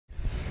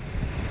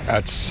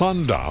At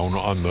sundown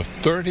on the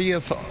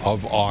 30th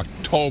of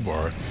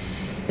October,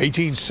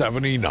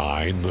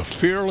 1879, the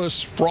fearless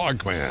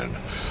frogman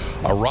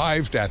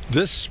arrived at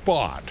this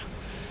spot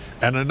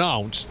and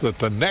announced that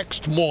the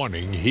next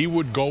morning he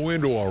would go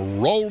into a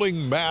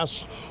rolling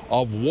mass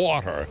of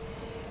water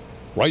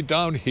right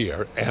down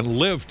here and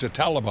live to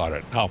tell about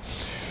it. Now,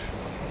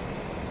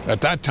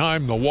 at that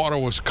time, the water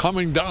was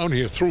coming down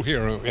here through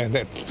here, and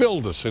it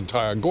filled this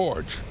entire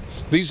gorge.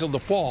 These are the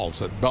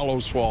falls at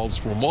Bellows Falls,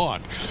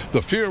 Vermont.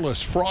 The fearless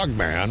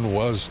frogman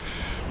was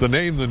the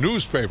name the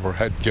newspaper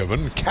had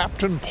given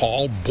Captain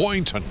Paul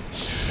Boynton.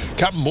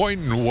 Captain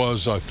Boynton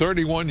was a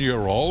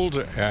 31-year-old,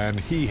 and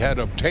he had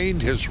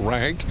obtained his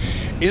rank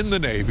in the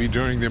Navy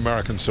during the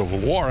American Civil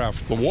War.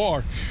 After the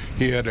war,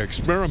 he had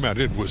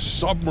experimented with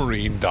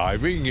submarine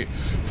diving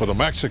for the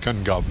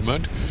Mexican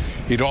government.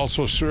 He'd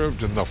also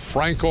served in the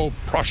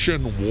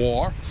Franco-Prussian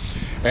War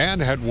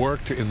and had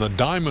worked in the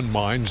diamond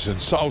mines in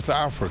South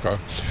Africa.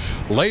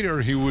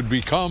 Later, he would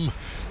become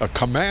a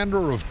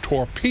commander of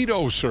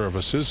torpedo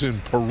services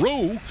in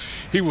Peru.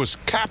 He was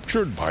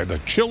captured by the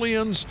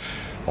Chileans,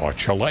 or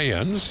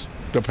Chileans,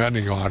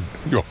 depending on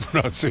your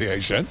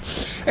pronunciation,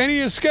 and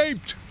he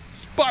escaped.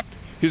 But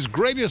his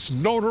greatest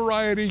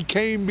notoriety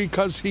came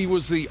because he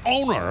was the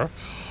owner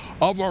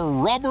of a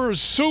rubber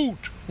suit,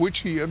 which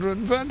he had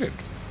invented.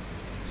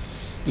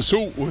 The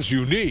suit was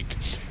unique.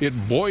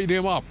 It buoyed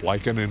him up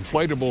like an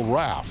inflatable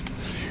raft.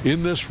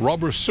 In this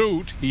rubber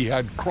suit, he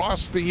had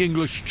crossed the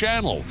English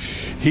Channel.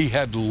 He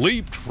had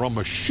leaped from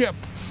a ship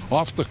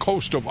off the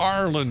coast of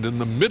Ireland in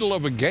the middle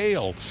of a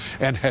gale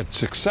and had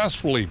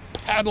successfully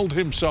paddled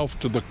himself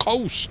to the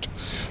coast,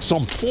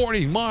 some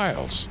 40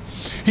 miles.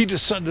 He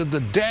descended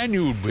the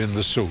Danube in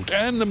the suit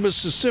and the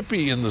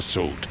Mississippi in the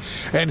suit,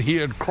 and he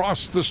had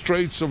crossed the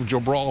Straits of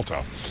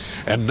Gibraltar.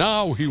 And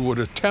now he would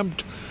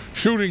attempt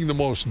shooting the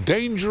most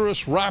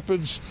dangerous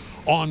rapids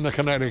on the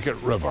Connecticut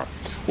River.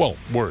 Well,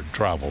 word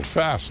traveled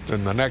fast,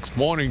 and the next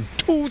morning,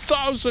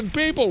 2,000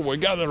 people were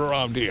gathered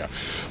around here,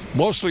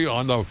 mostly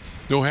on the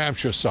New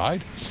Hampshire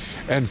side.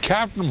 And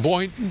Captain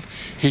Boynton,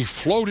 he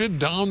floated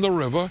down the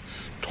river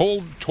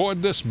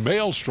toward this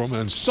maelstrom,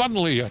 and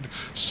suddenly it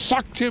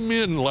sucked him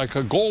in like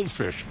a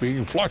goldfish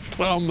being flushed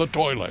down the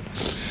toilet.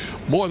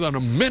 More than a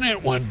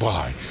minute went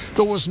by.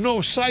 There was no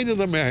sight of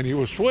the man. He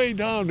was way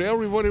down.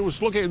 Everybody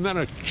was looking, and then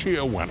a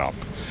cheer went up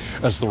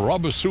as the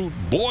rubber suit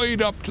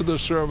buoyed up to the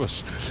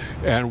surface,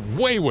 and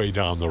way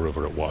down the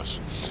river it was.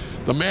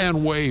 The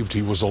man waved.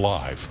 He was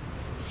alive.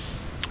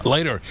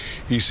 Later,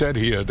 he said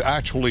he had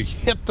actually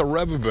hit the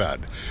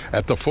riverbed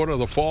at the foot of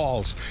the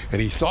falls,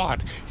 and he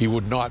thought he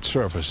would not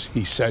surface.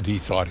 He said he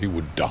thought he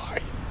would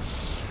die.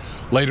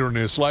 Later in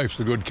his life,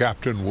 the good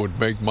captain would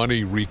make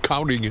money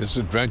recounting his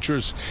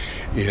adventures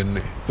in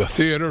the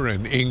theater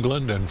in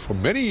England, and for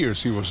many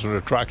years he was an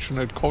attraction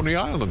at Coney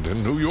Island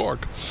in New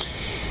York.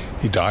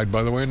 He died,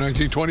 by the way, in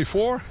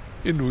 1924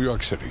 in New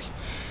York City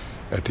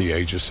at the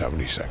age of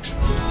 76.